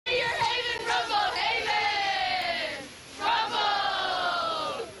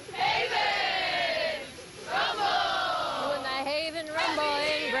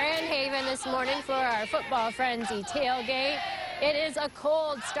this morning for our Football Frenzy tailgate. It is a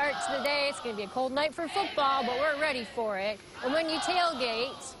cold start to the day. It's going to be a cold night for football, but we're ready for it. And when you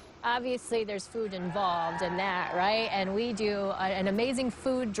tailgate, obviously there's food involved in that, right? And we do an amazing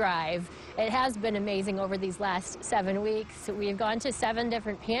food drive. It has been amazing over these last 7 weeks. We've gone to 7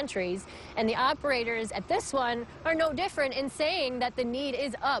 different pantries, and the operators at this one are no different in saying that the need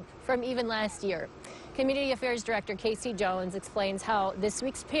is up from even last year. Community Affairs Director Casey Jones explains how this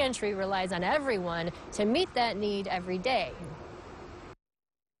week's pantry relies on everyone to meet that need every day.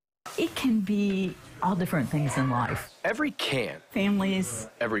 It can be all different things in life. Every can. Families.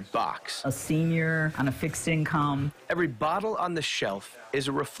 Every box. A senior on a fixed income. Every bottle on the shelf is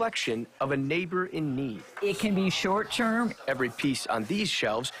a reflection of a neighbor in need. It can be short term. Every piece on these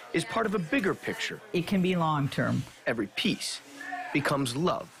shelves is part of a bigger picture. It can be long term. Every piece becomes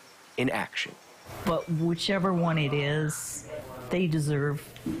love in action. But whichever one it is, they deserve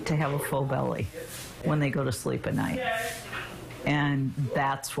to have a full belly when they go to sleep at night. And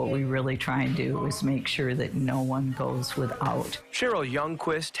that's what we really try and do, is make sure that no one goes without. Cheryl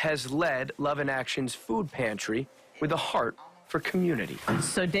Youngquist has led Love in Action's food pantry with a heart for community.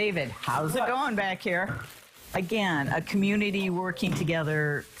 So David, how's it going back here? Again, a community working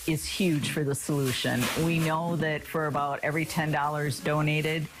together is huge for the solution. We know that for about every $10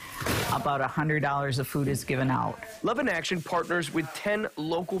 donated, about $100 of food is given out. Love in Action partners with 10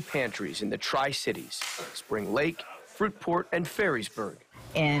 local pantries in the Tri-Cities, Spring Lake, Fruitport, and Ferrysburg.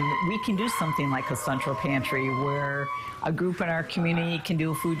 And we can do something like a central pantry where a group in our community can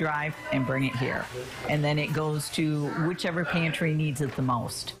do a food drive and bring it here. And then it goes to whichever pantry needs it the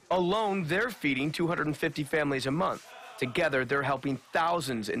most. Alone, they're feeding 250 families a month. Together, they're helping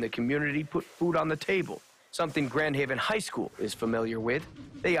thousands in the community put food on the table, something Grand Haven High School is familiar with.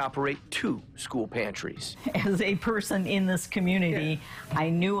 They operate 2 school pantries. As a person in this community, I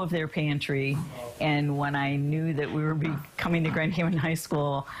knew of their pantry, and when I knew that we were coming to Grand Haven High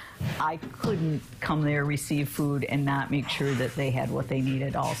School, I couldn't come there, receive food, and not make sure that they had what they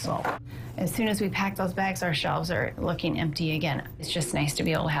needed also. As soon as we pack those bags, our shelves are looking empty again. It's just nice to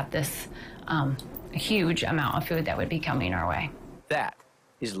be able to have this huge amount of food that would be coming our way. That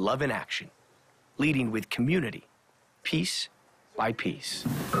is Love in Action, leading with community, piece by piece.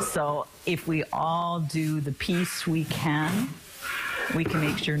 So if we all do the piece we can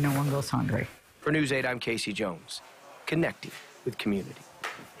make sure no one goes hungry. For News 8, I'm Casey Jones, connecting with community.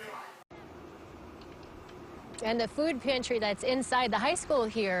 And the food pantry that's inside the high school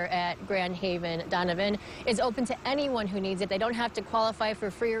here at Grand Haven, Donovan, is open to anyone who needs it. They don't have to qualify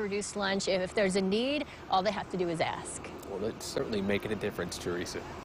for free or reduced lunch. If there's a need, all they have to do is ask. Well, it's certainly making a difference, Teresa.